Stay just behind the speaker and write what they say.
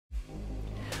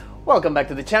Welcome back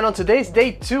to the channel. Today's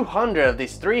day 200 of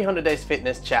this 300 days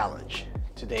fitness challenge.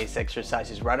 Today's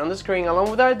exercise is right on the screen along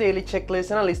with our daily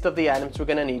checklist and a list of the items we're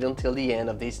gonna need until the end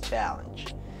of this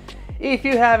challenge. If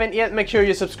you haven't yet, make sure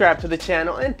you subscribe to the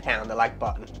channel and pound the like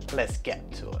button. Let's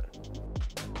get to it.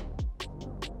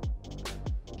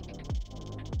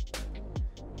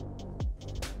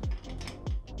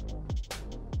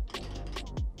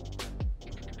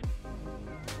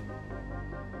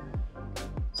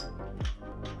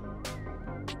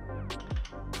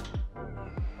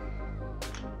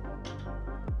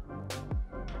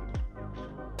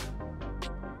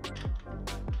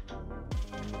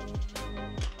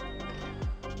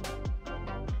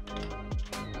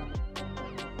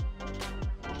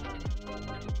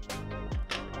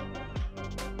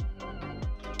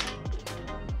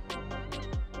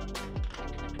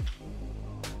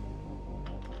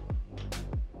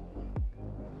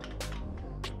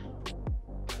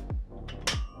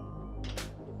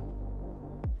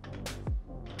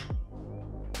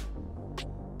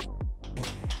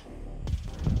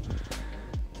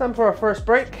 Time for our first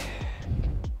break,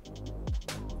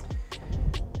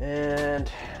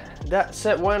 and that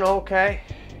set went okay.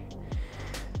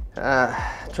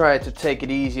 Tried to take it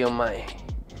easy on my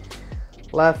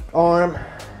left arm.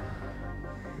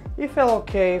 It felt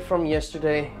okay from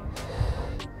yesterday.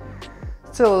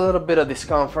 Still a little bit of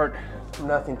discomfort,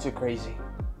 nothing too crazy.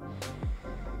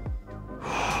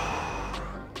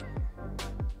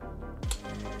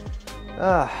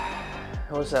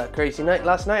 It was a crazy night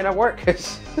last night at work.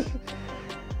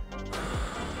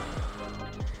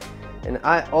 And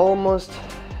I almost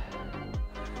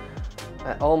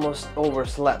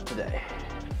overslept today.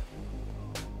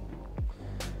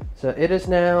 So it is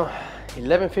now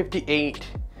 11:58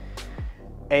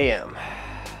 a.m.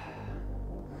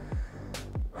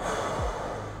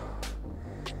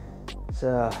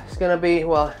 So it's gonna be,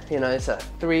 well, you know, it's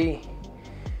 3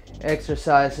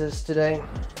 exercises today.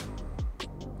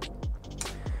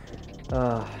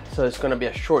 So it's gonna be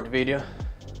a short video,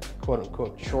 quote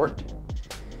unquote short.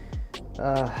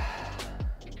 I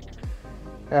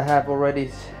have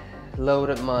already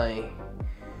loaded my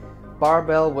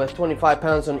barbell with 25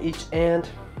 pounds on each end.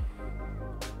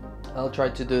 I'll try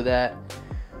to do that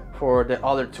for the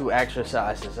other 2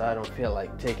 exercises. I don't feel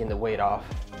like taking the weight off.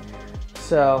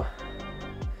 So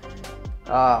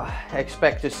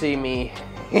expect to see me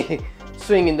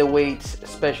swinging the weights,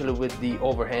 especially with the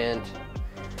overhand.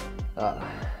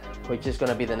 Which is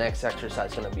going to be the next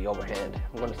exercise, going to be overhand.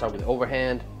 I'm going to start with the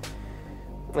overhand,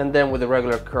 and then with the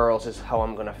regular curls is how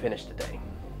I'm going to finish the day.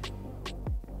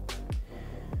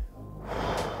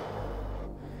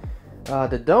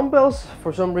 The dumbbells,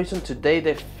 for some reason today,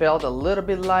 they felt a little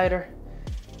bit lighter,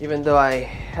 even though I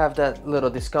have that little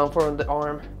discomfort on the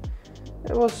arm.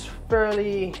 It was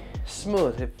fairly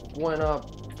smooth. It went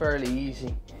up fairly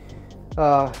easy.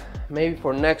 Maybe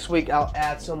for next week I'll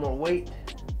add some more weight.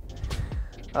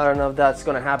 I don't know if that's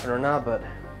gonna happen or not, but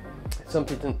it's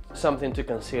something to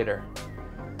consider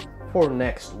for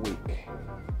next week.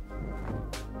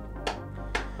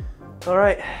 All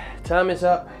right, time is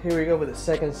up. Here we go with the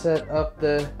second set of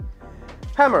the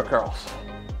hammer curls.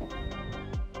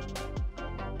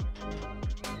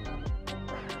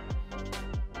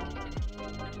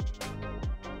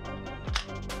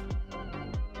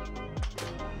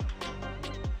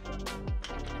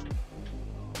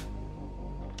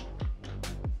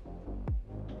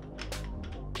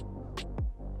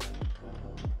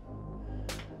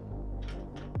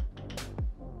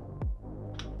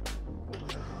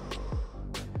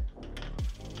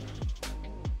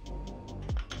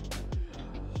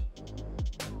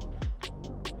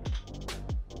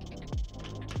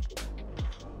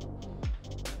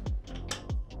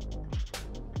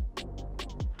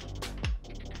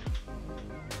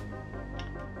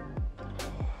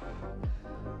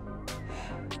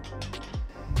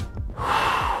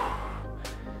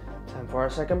 For our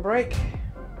second break.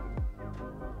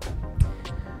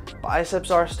 Biceps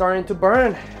are starting to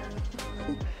burn.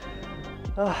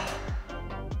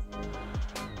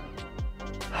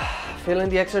 Feeling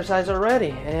the exercise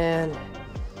already, and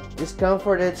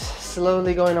discomfort is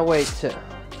slowly going away too,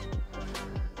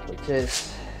 which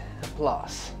is a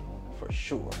plus for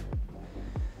sure.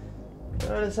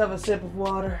 Let's have a sip of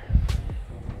water.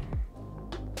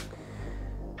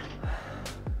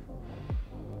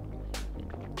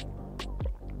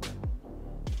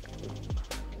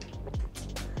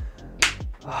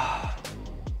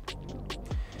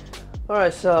 All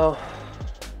right, so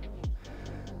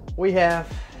we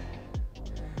have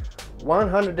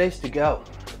 100 days to go.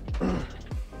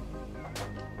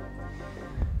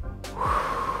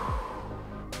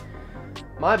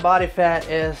 My body fat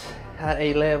is at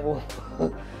a level.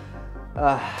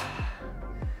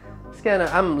 It's kind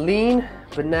of, I'm lean,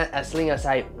 but not as lean as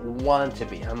I want to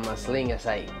be. I'm as lean as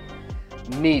I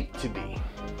need to be.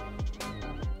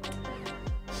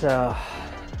 So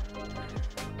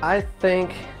I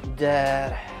think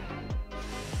that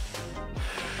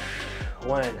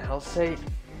when I'll say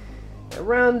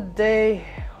around day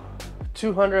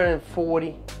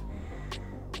 240,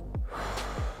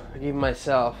 I give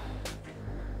myself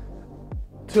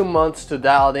 2 months to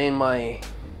dial in my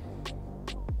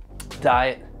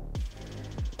diet,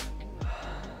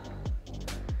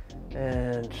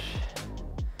 and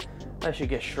I should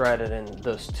get shredded in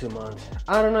those 2 months.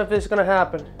 I don't know if it's gonna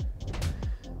happen,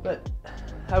 but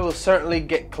I will certainly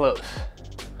get close.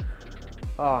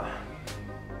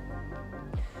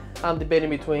 I'm debating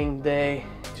between day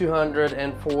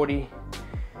 240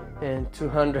 and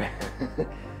 200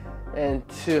 and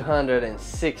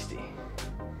 260,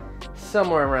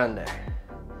 somewhere around there.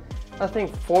 I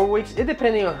think 4 weeks, it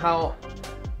depending on how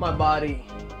my body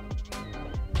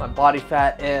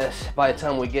fat is by the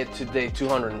time we get to day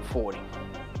 240.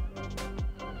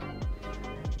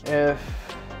 If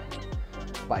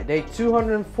by day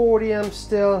 240 I'm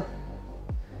still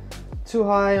too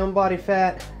high on body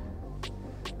fat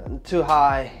and too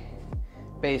high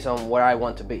based on where I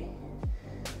want to be.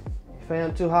 If I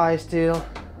am too high still,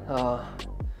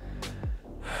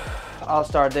 I'll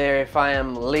start there. If I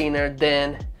am leaner,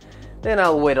 then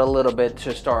I'll wait a little bit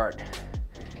to start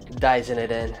dicing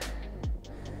it in.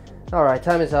 All right,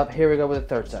 time is up. Here we go with the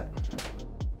third set.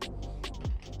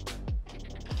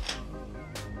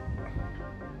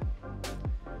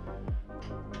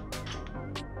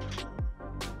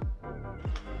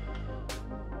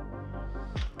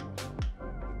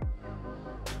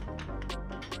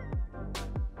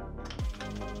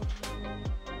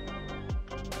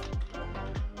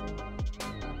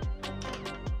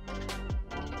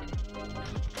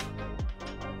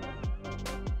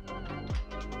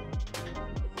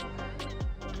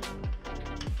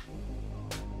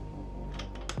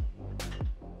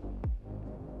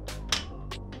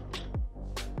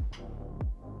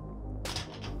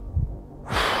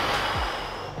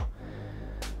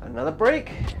 Another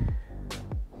break.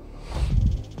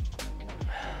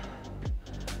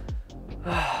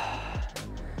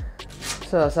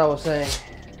 So as I was saying,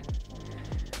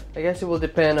 I guess it will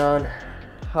depend on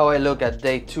how I look at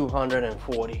day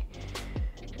 240.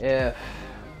 If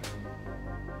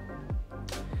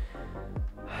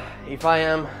I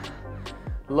am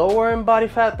lower in body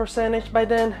fat percentage by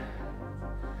then,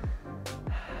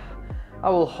 I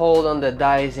will hold on the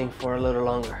dicing for a little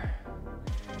longer.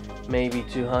 Maybe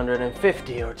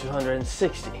 250 or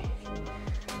 260.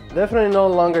 Definitely no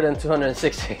longer than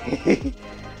 260.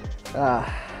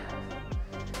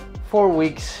 4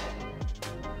 weeks.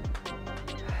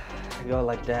 Go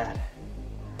like that.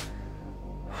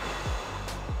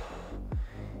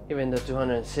 Even though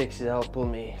 260, that'll pull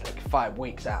me like 5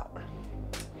 weeks out.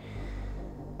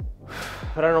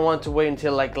 But I don't want to wait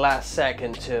until like last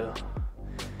second to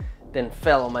then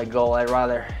fail on my goal. I'd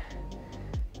rather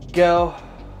go,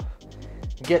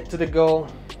 get to the goal,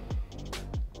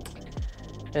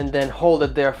 and then hold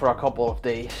it there for a couple of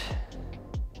days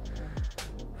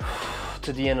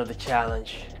to the end of the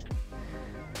challenge.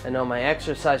 I know my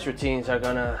exercise routines are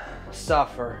gonna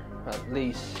suffer, at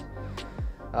least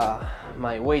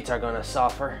my weights are gonna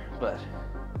suffer, but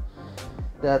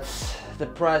that's the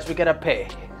price we gotta pay.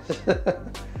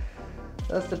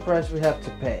 That's the price we have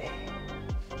to pay.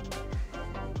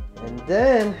 And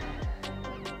then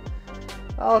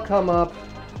I'll come up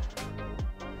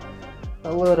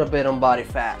a little bit on body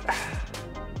fat.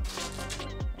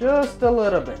 Just a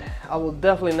little bit. I will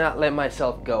definitely not let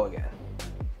myself go again.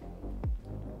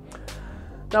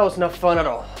 That was not fun at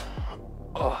all.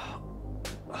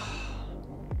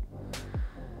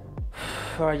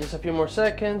 Alright, just a few more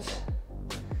seconds.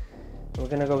 We're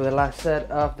gonna go with the last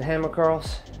set of the hammer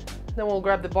curls. Then we'll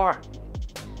grab the bar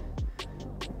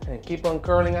and keep on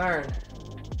curling iron.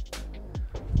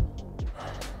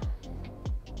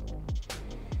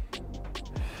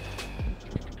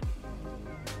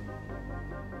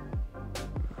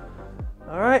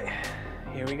 All right,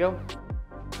 here we go.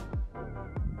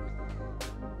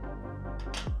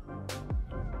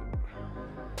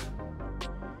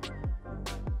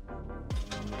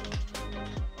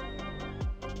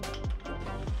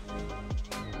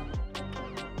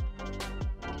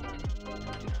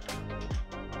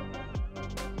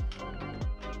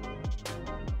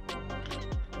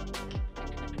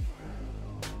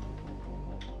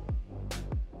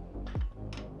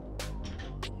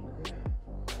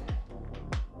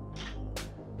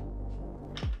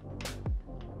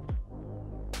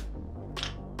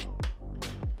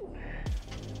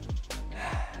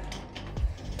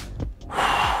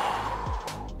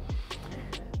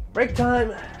 break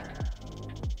time.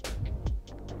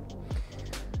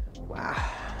 Wow.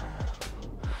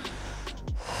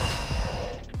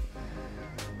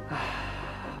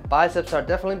 Biceps are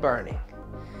definitely burning.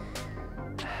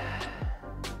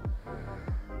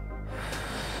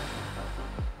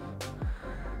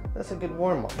 That's a good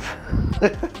warm-up.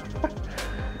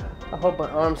 I hope my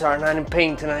arms are not in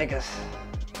pain tonight, because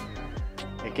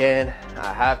again,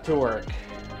 I have to work.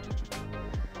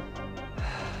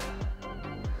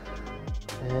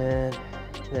 And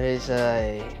there is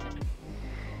a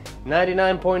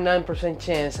 99.9%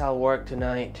 chance I'll work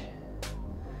tonight.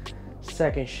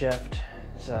 Second shift.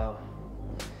 So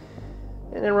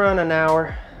in around an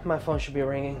hour, my phone should be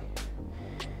ringing.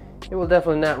 It will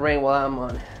definitely not ring while I'm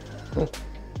on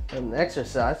an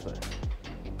exercise, but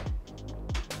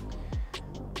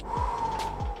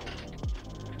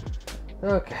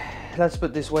okay, let's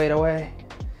put this weight away.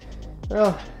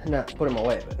 Well, not put him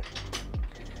away, but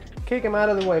kick him out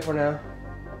of the way for now.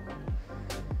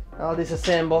 I'll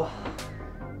disassemble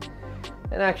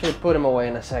and actually put him away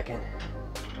in a second.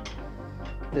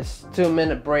 This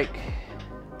 2-minute break,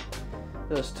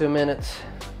 those 2 minutes,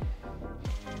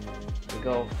 we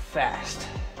go fast.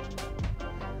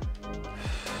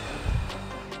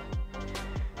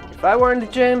 If I were in the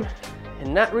gym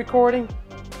and not recording,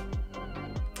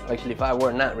 actually if I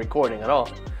were not recording at all,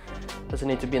 doesn't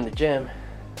need to be in the gym,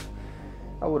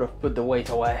 I would have put the weight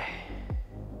away.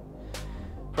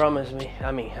 Promise me,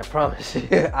 I promise you,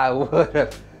 I would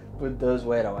have put those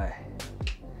weight away.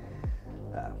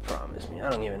 Promise me, I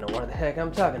don't even know what the heck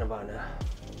I'm talking about now.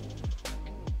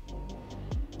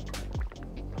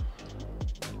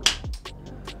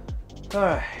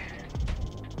 Alright.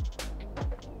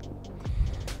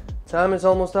 Time is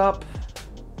almost up.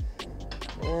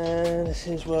 And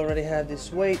since we already have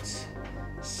these weights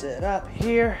set up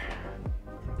here,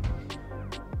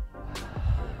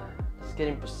 let's get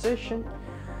in position.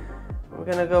 We're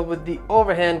gonna go with the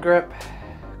overhand grip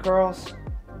curls.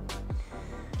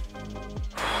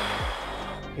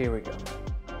 Here we go.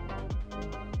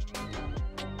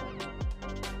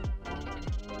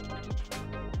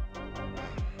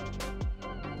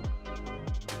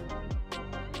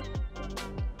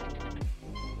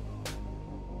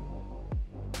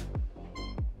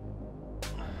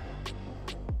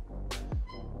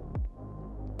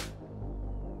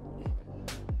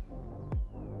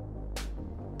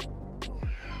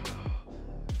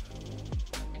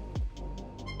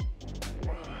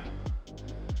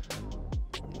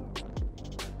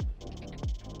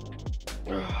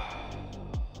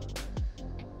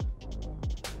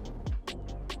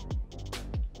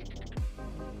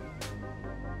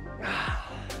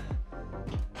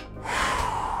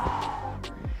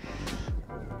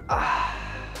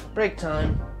 Break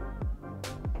time.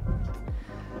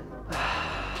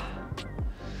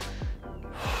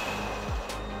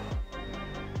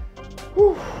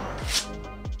 Whew.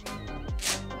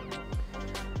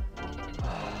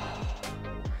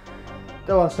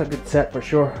 That was a good set for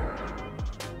sure.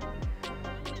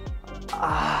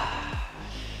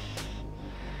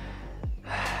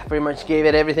 Pretty much gave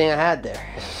it everything I had there.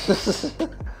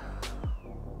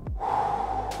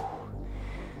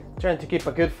 Trying to keep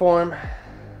a good form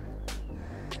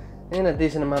and a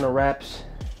decent amount of reps.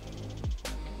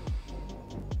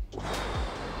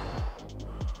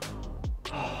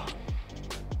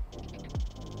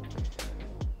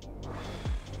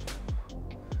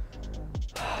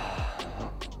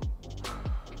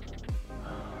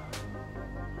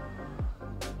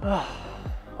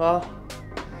 Well,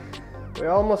 we're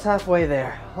almost halfway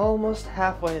there. Almost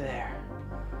halfway there.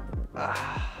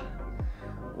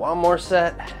 One more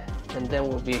set and then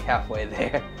we'll be halfway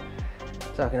there.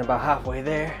 Talking about halfway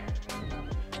there,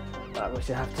 but we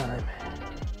still have time.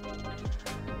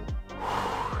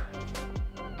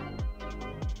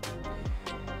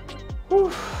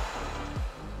 Whew.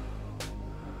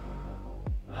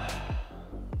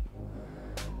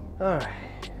 All right.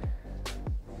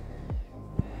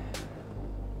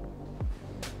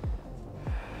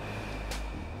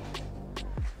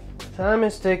 Time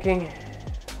is ticking.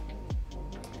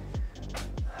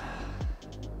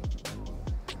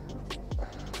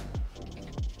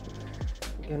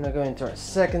 We're gonna go into our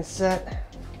second set.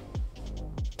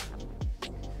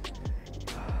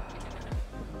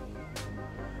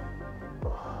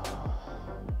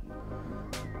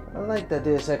 I like that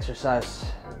this exercise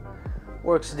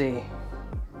works the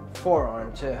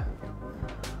forearm too.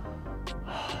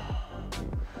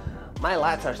 My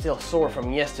lats are still sore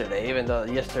from yesterday, even though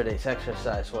yesterday's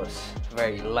exercise was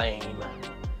very lame.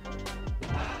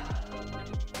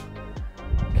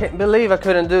 Can't believe I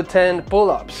couldn't do 10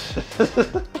 pull-ups.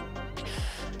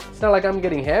 It's not like I'm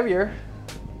getting heavier.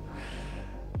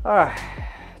 All right,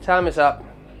 time is up.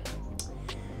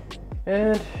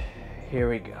 And here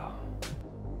we go.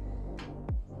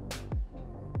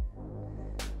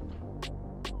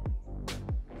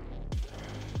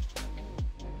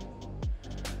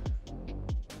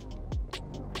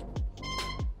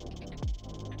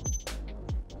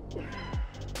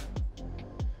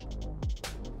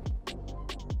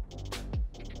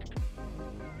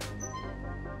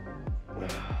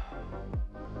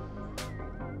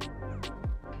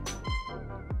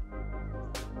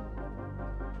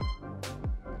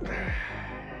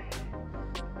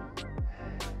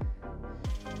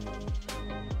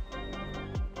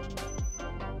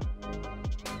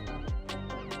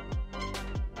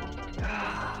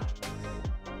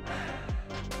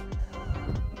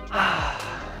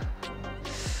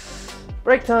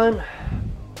 Break time.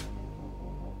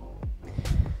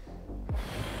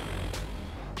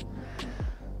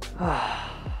 All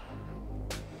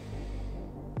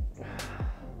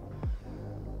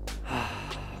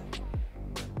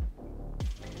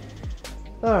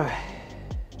right.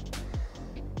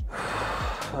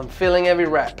 I'm feeling every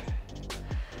rep.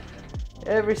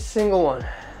 Every single one.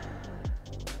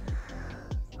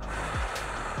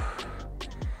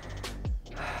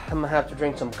 I'm gonna have to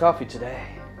drink some coffee today.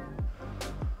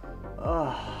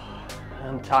 Oh,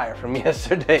 I'm tired from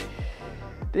yesterday.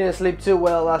 Didn't sleep too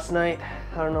well last night.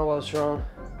 I don't know what was wrong.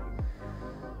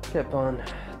 Kept on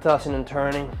tossing and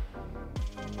turning.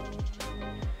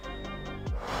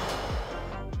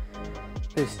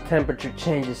 These temperature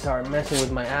changes are messing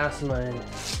with my asthma and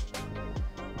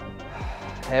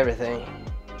everything.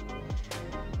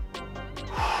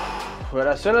 But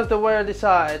as soon as the weather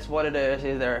decides what it is,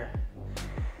 either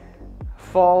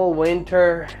fall,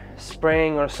 winter,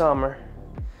 spring, or summer,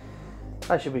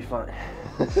 I should be fine.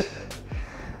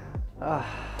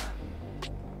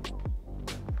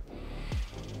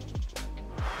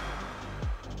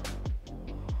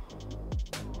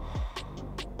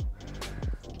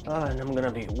 And I'm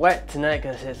gonna be wet tonight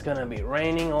because it's gonna be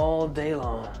raining all day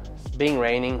long. It's been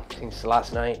raining since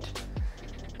last night.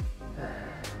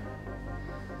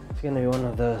 It's gonna be one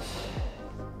of those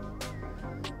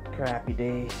crappy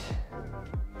days.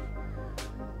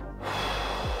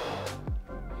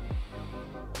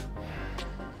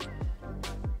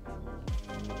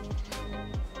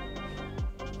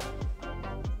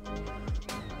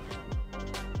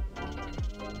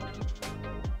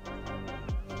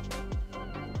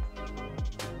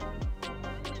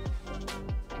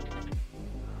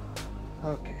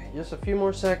 Okay, just a few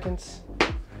more seconds.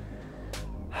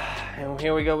 And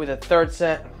here we go with the third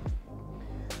set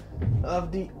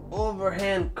of the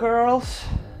overhand curls.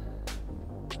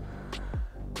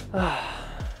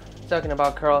 Talking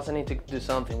about curls, I need to do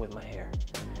something with my hair.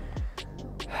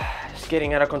 It's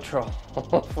getting out of control,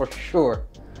 for sure.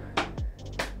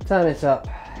 Time is up.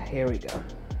 Here we go.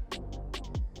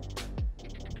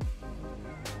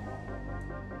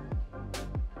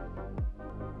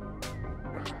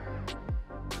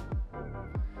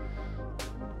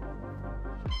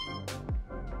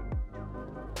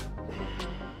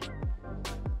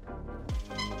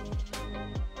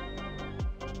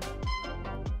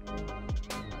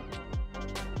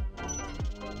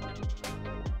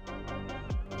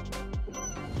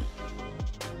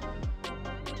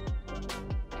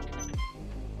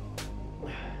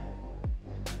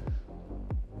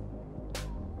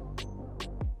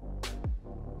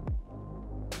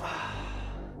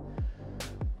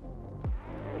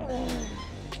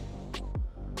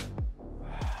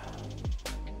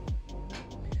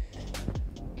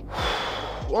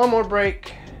 One more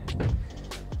break,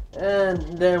 and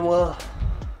then we'll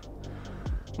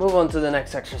move on to the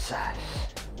next exercise.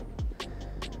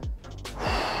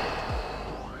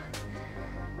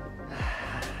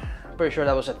 Pretty sure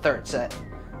that was a third set.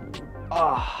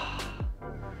 My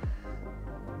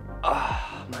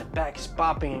back is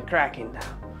popping and cracking now.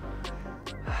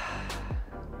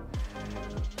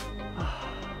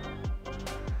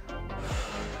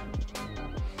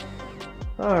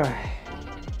 All right.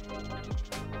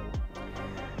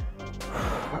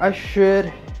 I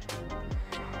should,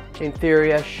 in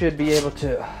theory, I should be able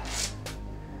to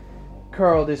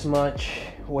curl this much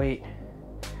weight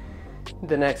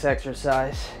the next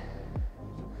exercise.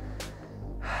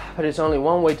 But it's only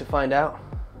one way to find out,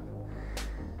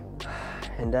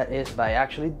 and that is by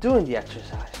actually doing the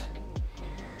exercise.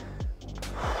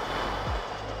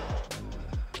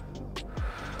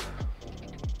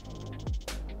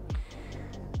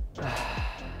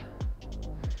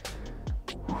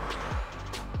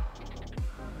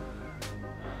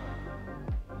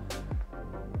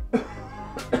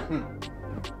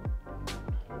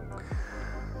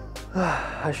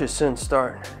 I should soon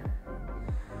start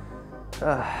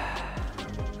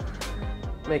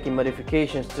making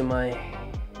modifications to my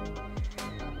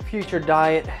future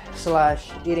diet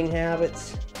 / eating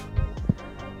habits.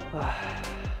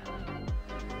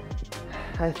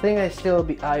 I think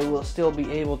I will still be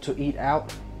able to eat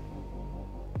out.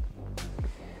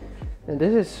 And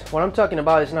this is what I'm talking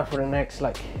about. It's not for the next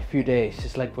like few days.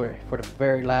 It's like for the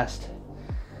very last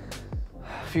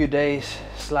few days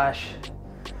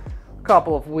 /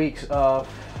 couple of weeks of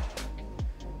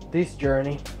this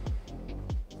journey.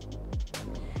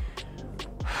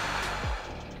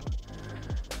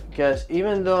 Because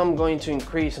even though I'm going to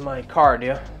increase my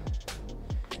cardio,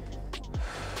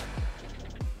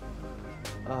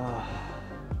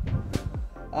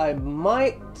 I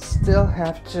might still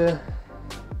have to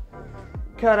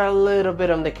cut a little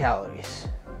bit on the calories.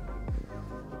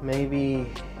 Maybe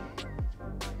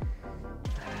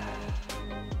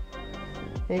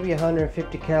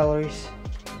 150 calories.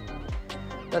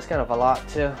 That's kind of a lot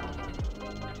too.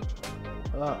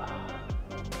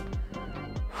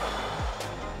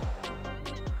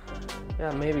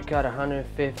 Yeah, maybe cut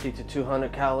 150 to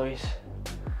 200 calories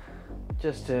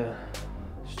just to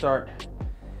start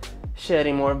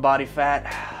shedding more body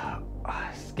fat.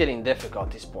 It's getting difficult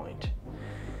at this point.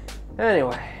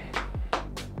 Anyway,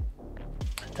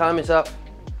 time is up,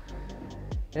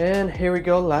 and here we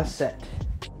go, last set.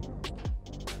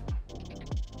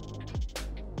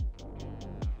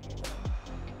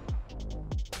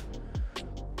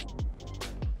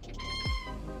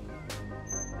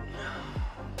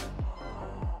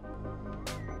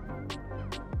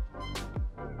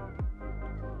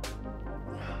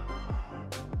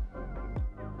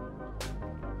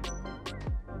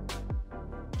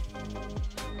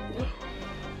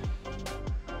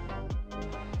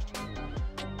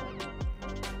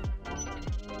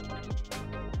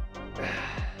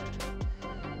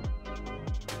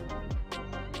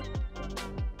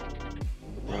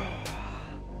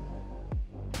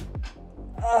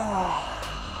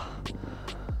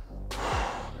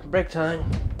 Break time.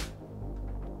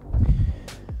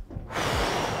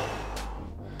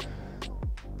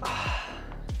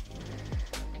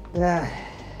 Yeah,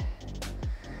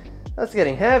 that's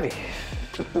getting heavy.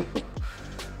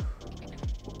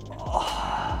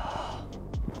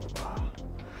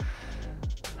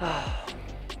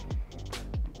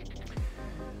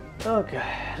 Okay,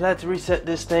 let's reset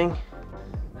this thing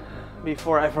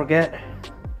before I forget.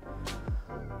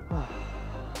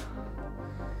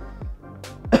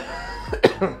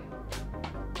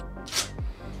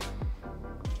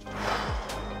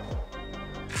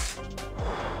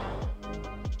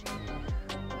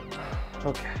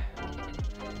 Okay,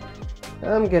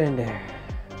 I'm getting there.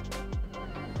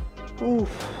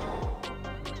 Oof.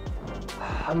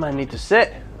 I might need to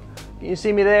sit. Can you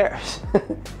see me there?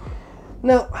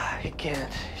 No, you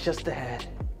can't. It's just the head.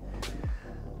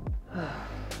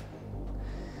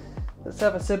 Let's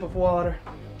have a sip of water.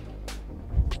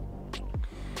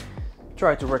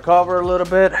 Try to recover a little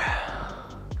bit.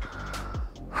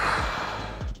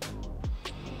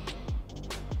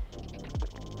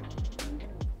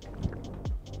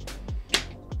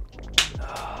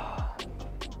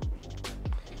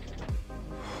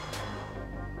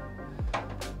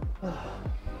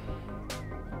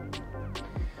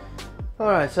 All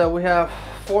right, so we have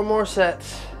 4 more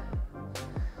sets,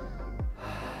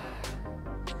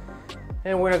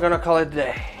 and we're gonna call it a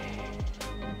day.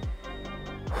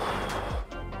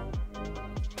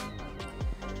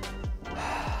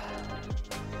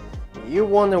 You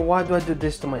wonder, why do I do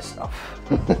this to myself?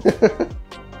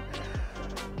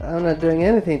 I'm not doing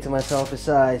anything to myself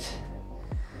besides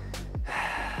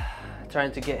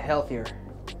trying to get healthier,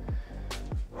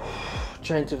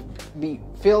 trying to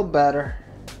feel better,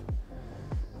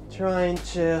 trying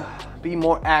to be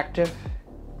more active,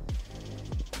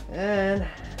 and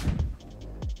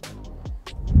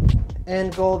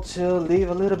end goal to live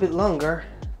a little bit longer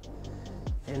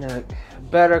in a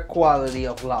better quality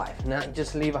of life. Not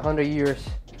just live 100 years,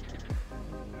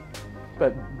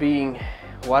 but being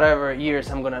whatever years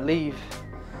I'm gonna live,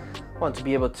 I want to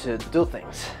be able to do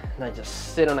things, not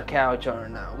just sit on a couch or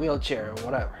in a wheelchair or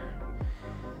whatever,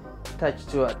 attached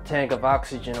to a tank of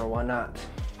oxygen or whatnot.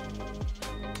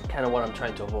 Kind of what I'm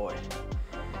trying to avoid.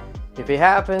 If it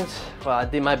happens, well, I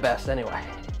did my best anyway.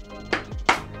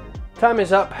 Time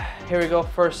is up. Here we go,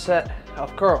 first set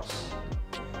of curls.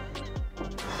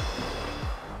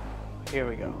 Here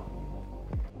we go.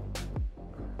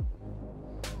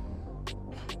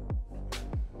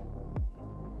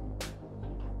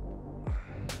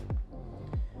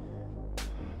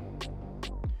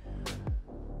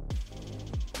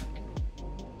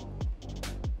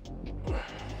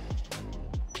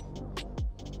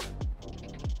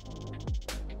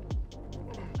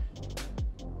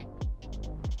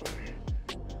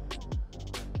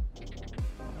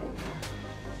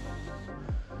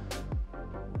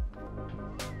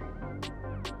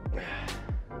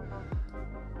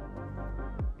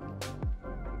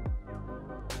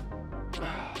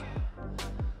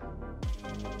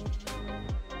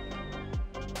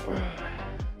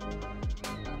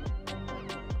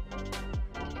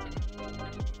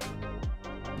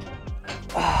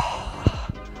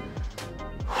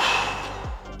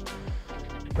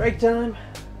 Break time.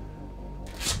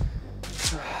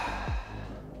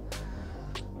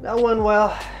 That went well.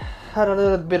 Had a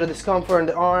little bit of discomfort in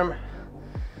the arm.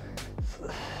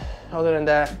 Other than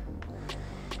that,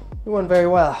 it went very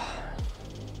well.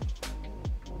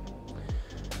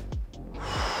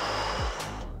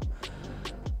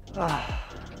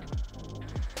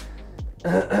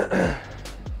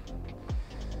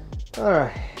 All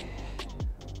right.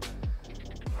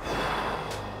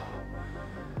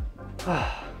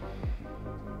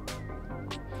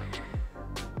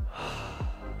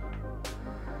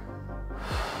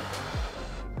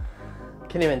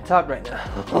 Can't even talk right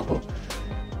now.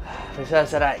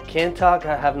 Besides that I can't talk,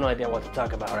 I have no idea what to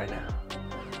talk about right now.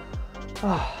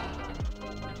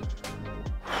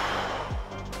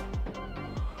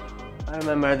 I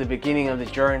remember at the beginning of the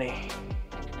journey,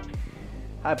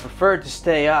 I preferred to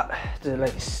stay up, to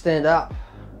like stand up,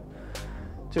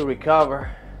 to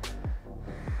recover.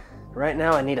 Right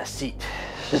now I need a seat.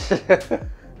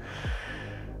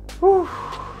 Whew.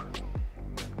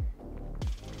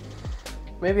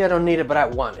 Maybe I don't need it, but I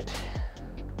want it.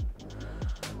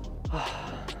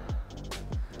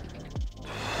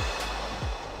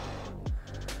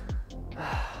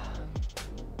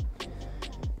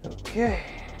 Okay.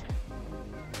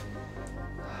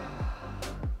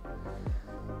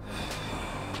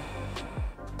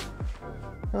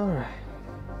 All right.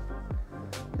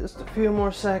 Just a few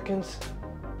more seconds.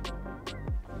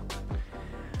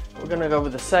 We're gonna go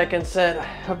with the second set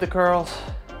of the curls.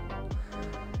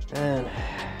 And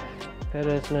it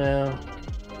is now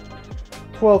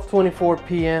 12:24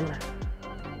 p.m.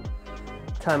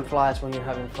 Time flies when you're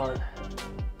having fun.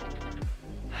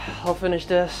 I'll finish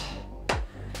this,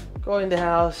 go in the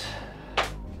house,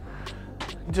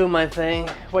 do my thing,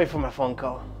 wait for my phone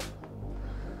call.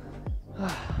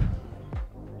 I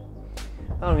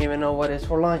don't even know what it's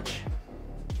for lunch.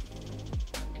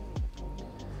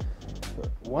 But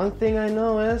one thing I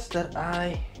know is that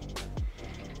I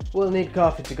will need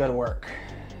coffee to go to work.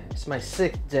 It's my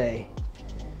 6th day.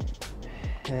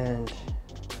 And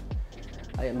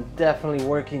I am definitely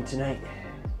working tonight.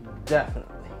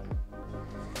 Definitely.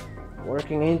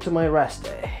 Working into my rest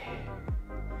day.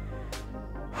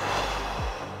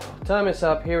 Time is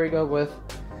up. Here we go with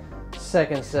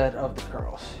second set of the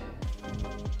curls.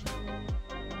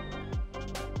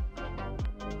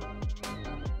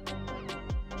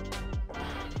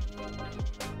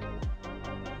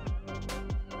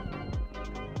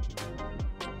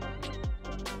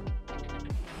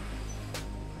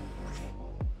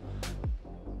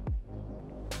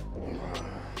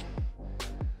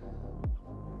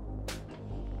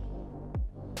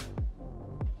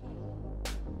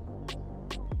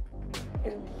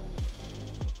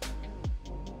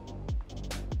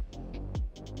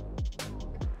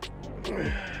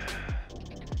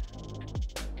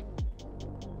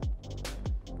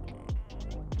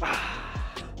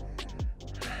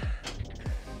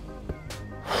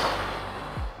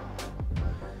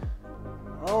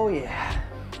 Oh yeah.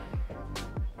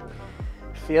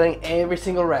 Feeling every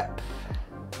single rep.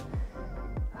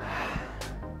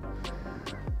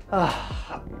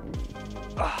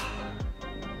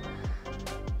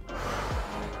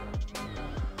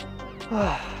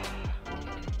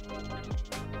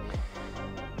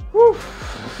 Whew.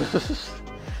 This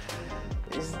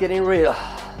is getting real.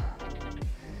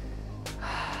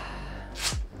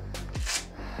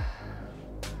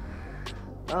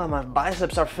 Oh, my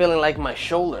biceps are feeling like my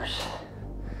shoulders.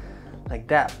 Like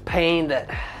that pain that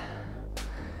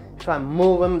if I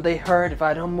move them, they hurt. If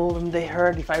I don't move them, they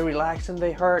hurt. If I relax them,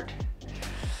 they hurt.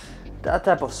 That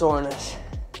type of soreness.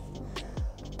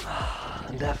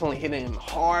 I'm definitely hitting them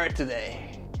hard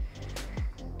today.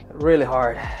 Really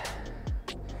hard.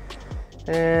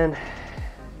 And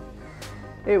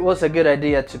it was a good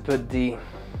idea to put the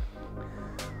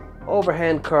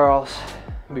overhand curls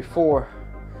before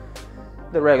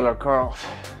the regular curls,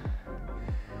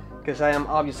 because I am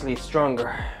obviously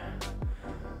stronger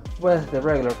with the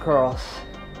regular curls,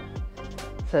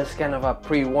 so it's kind of a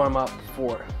pre-warm-up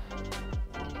for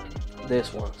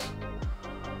this ones.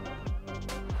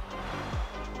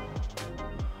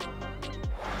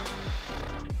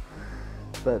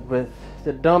 But with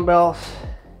the dumbbells,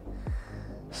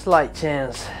 slight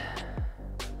chance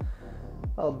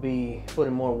I'll be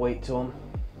putting more weight to them.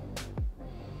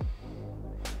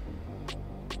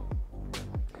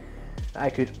 I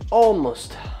could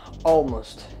almost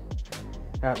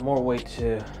add more weight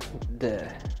to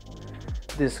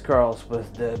these curls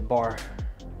with the bar.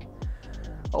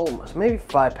 Almost, maybe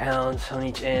 5 pounds on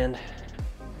each end.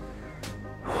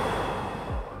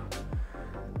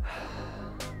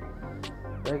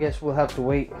 I guess we'll have to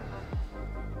wait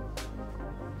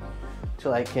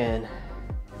till I can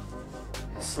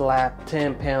slap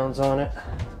 10 pounds on it.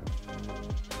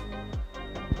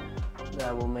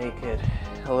 That will make it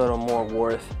a little more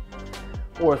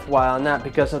worthwhile, not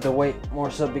because of the weight, more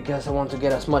so because I want to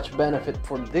get as much benefit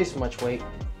for this much weight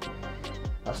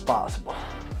as possible.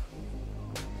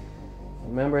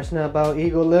 Remember, it's not about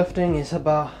ego lifting, it's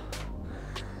about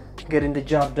getting the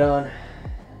job done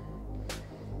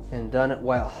and done it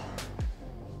well.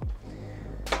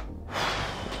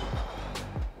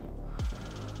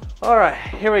 All right,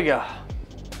 here we go.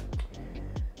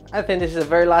 I think this is the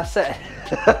very last set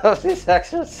of this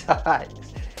exercise.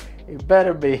 It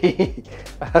better be.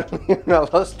 I don't even know,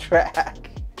 I lost track.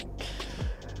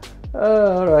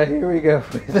 All right, here we go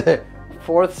with the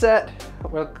 4th set.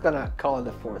 We're gonna call it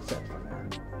the 4th set for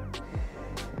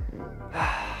now.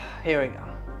 Here we go.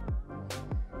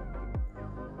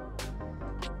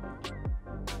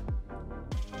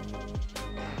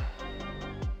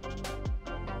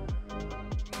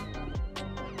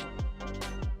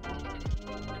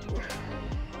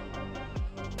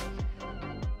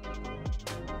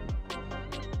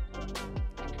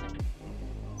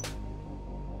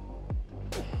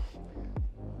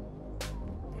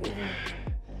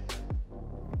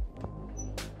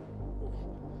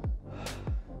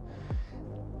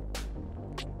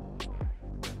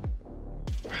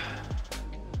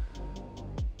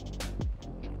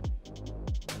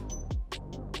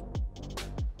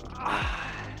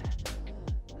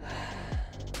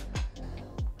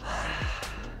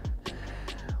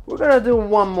 We're gonna do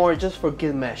one more just for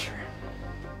good measure.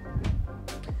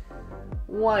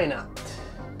 Why not?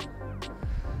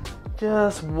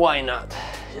 Just why not?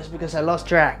 Just because I lost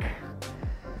track.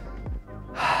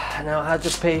 Now I have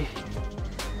to pay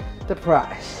the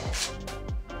price.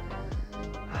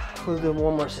 We'll do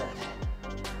one more set.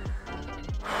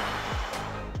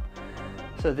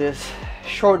 So this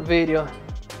short video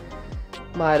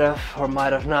might have or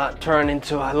might have not turned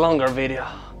into a longer video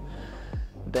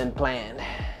than planned.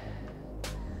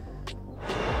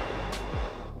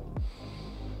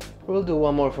 We'll do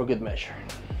one more for good measure.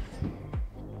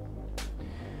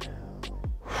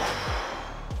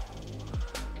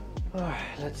 All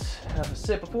right, let's have a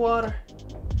sip of water.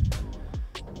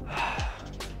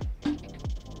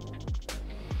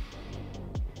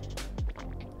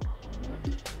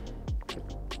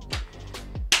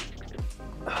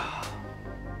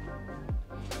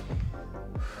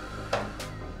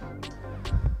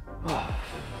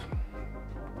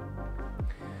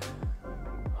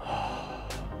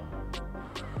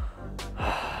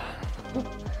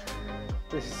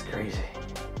 This is crazy.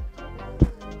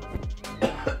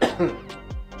 I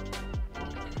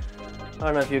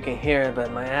don't know if you can hear it,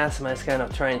 but my asthma is kind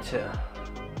of trying to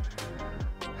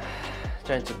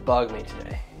bug me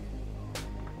today.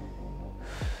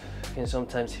 You can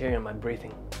sometimes hear it in my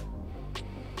breathing.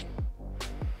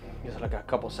 Just like a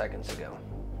couple seconds ago.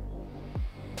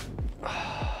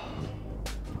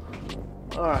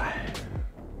 All right.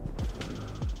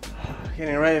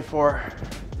 Getting ready for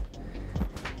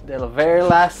the very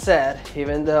last set,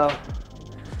 even though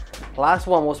last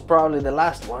one was probably the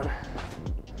last one.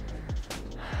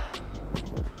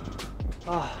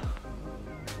 Oh.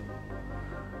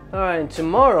 All right, and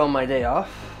tomorrow, my day off.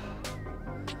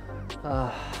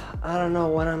 I don't know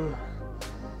what I'm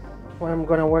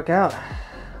gonna work out.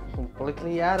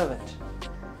 Completely out of it.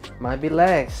 Might be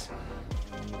legs.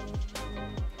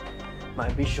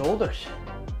 Might be shoulders.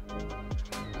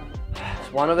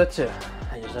 It's one of the two.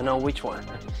 I just don't know which one.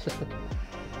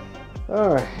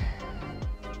 All right.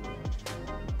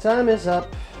 Time is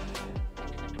up.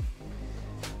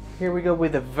 Here we go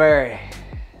with the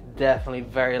definitely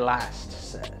very last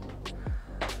set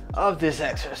of this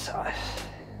exercise.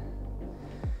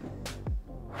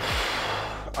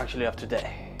 Actually of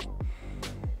today.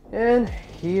 And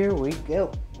here we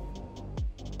go.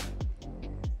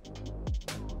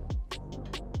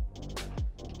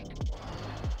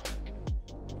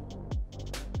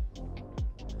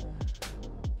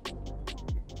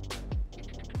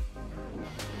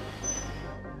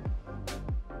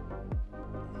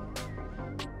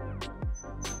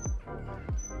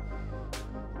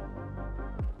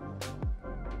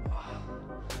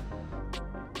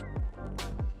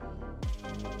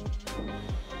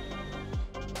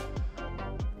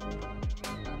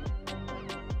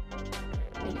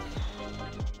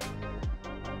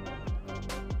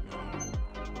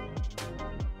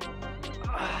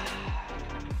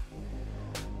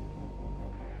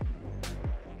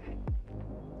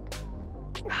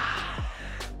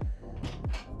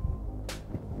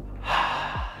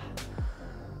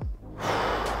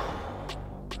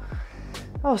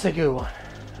 That was a good one,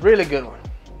 really good one.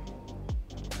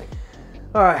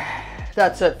 All right,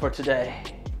 that's it for today.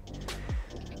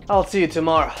 I'll see you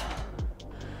tomorrow.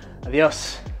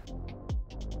 Adios.